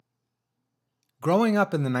Growing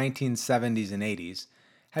up in the 1970s and 80s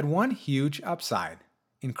had one huge upside: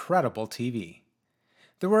 incredible TV.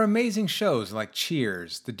 There were amazing shows like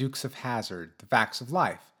Cheers, The Dukes of Hazzard, The Facts of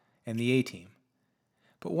Life, and The A-Team.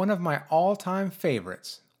 But one of my all-time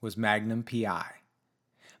favorites was Magnum P.I.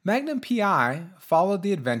 Magnum P.I. followed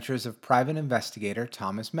the adventures of private investigator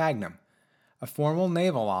Thomas Magnum, a former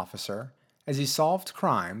naval officer, as he solved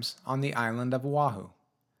crimes on the island of Oahu.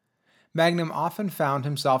 Magnum often found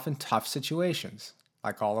himself in tough situations,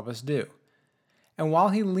 like all of us do. And while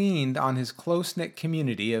he leaned on his close-knit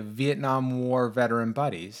community of Vietnam War veteran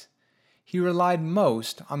buddies, he relied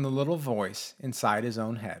most on the little voice inside his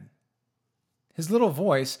own head. His little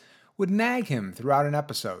voice would nag him throughout an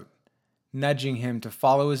episode, nudging him to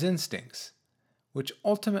follow his instincts, which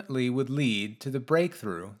ultimately would lead to the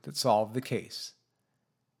breakthrough that solved the case.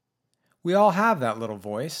 We all have that little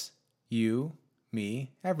voice: you,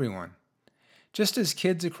 me, everyone. Just as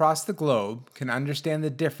kids across the globe can understand the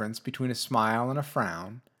difference between a smile and a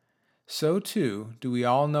frown, so too do we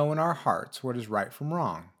all know in our hearts what is right from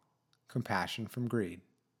wrong, compassion from greed.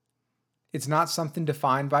 It's not something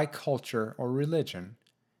defined by culture or religion.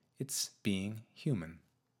 It's being human.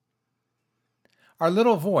 Our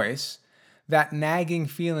little voice, that nagging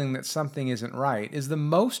feeling that something isn't right, is the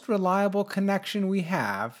most reliable connection we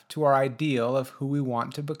have to our ideal of who we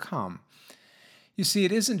want to become. You see,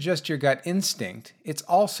 it isn't just your gut instinct, it's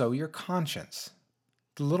also your conscience.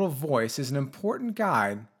 The little voice is an important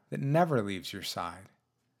guide that never leaves your side.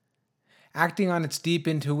 Acting on its deep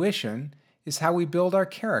intuition is how we build our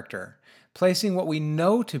character, placing what we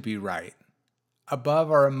know to be right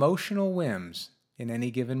above our emotional whims in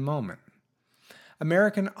any given moment.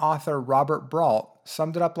 American author Robert Brault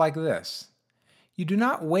summed it up like this: "You do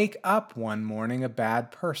not wake up one morning a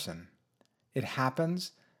bad person. It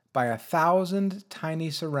happens by 1,000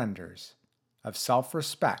 tiny surrenders of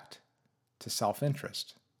self-respect to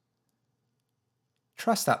self-interest."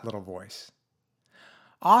 Trust that little voice.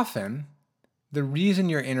 Often, the reason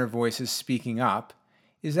your inner voice is speaking up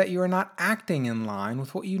is that you are not acting in line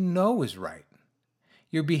with what you know is right.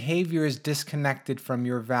 Your behavior is disconnected from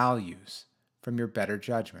your values, from your better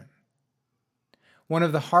judgment. One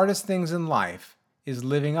of the hardest things in life is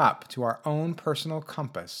living up to our own personal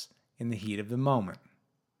compass in the heat of the moment.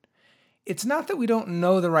 It's not that we don't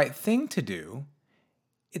know the right thing to do,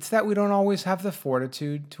 it's that we don't always have the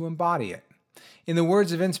fortitude to embody it. In the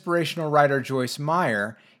words of inspirational writer Joyce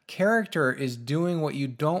Meyer, character is doing what you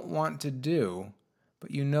don't want to do,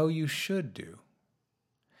 but you know you should do.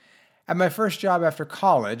 At my first job after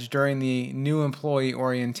college, during the new employee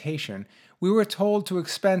orientation, we were told to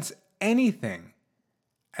expense anything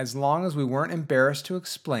as long as we weren't embarrassed to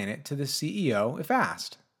explain it to the CEO if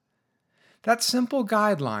asked. That simple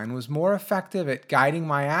guideline was more effective at guiding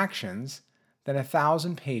my actions than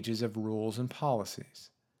 1,000 pages of rules and policies.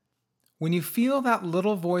 When you feel that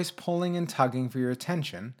little voice pulling and tugging for your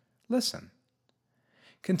attention, listen.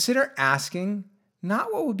 Consider asking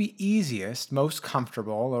not what would be easiest, most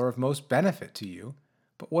comfortable, or of most benefit to you,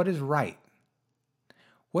 but what is right.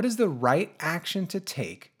 What is the right action to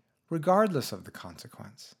take, regardless of the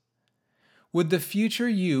consequence? Would the future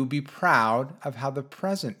you be proud of how the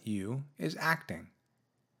present you is acting?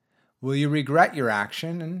 Will you regret your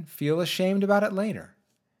action and feel ashamed about it later?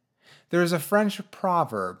 There is a French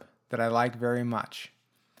proverb that I like very much: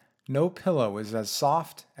 "No pillow is as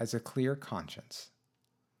soft as a clear conscience."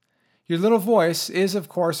 Your little voice is, of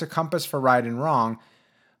course, a compass for right and wrong,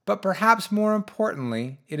 but perhaps more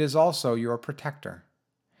importantly, it is also your protector.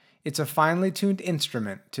 It's a finely tuned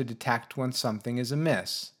instrument to detect when something is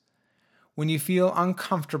amiss. When you feel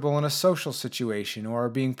uncomfortable in a social situation or are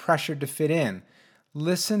being pressured to fit in,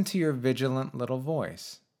 listen to your vigilant little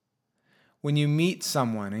voice. When you meet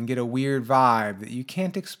someone and get a weird vibe that you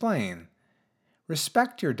can't explain,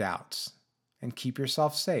 respect your doubts and keep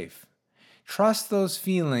yourself safe. Trust those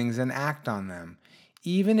feelings and act on them,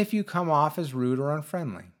 even if you come off as rude or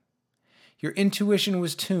unfriendly. Your intuition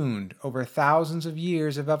was tuned over thousands of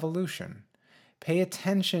years of evolution. Pay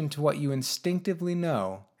attention to what you instinctively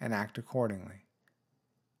know and act accordingly.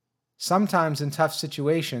 Sometimes in tough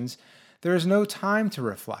situations, there is no time to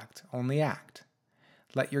reflect, only act.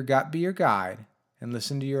 Let your gut be your guide and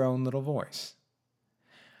listen to your own little voice.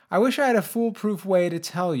 I wish I had a foolproof way to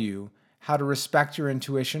tell you how to respect your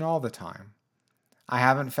intuition all the time. I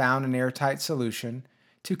haven't found an airtight solution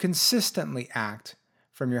to consistently act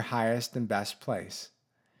from your highest and best place.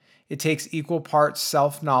 It takes equal parts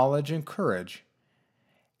self-knowledge and courage,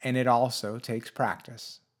 and it also takes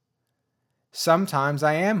practice. Sometimes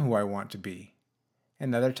I am who I want to be,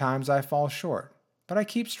 and other times I fall short, but I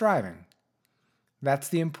keep striving. That's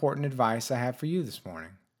the important advice I have for you this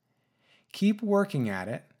morning. Keep working at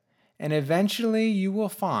it, and eventually you will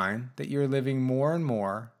find that you're living more and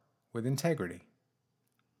more with integrity.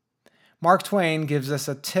 Mark Twain gives us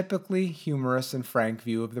a typically humorous and frank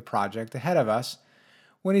view of the project ahead of us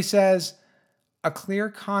when he says, "A clear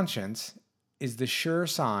conscience is the sure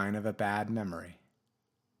sign of a bad memory."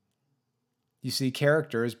 You see,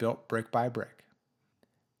 character is built brick by brick.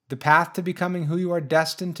 The path to becoming who you are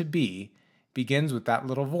destined to be begins with that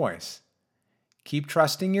little voice. Keep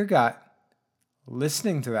trusting your gut,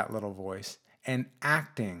 listening to that little voice, and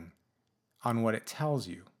acting on what it tells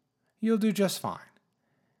you. You'll do just fine.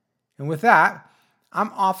 And with that,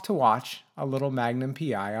 I'm off to watch a little Magnum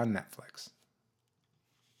PI on Netflix.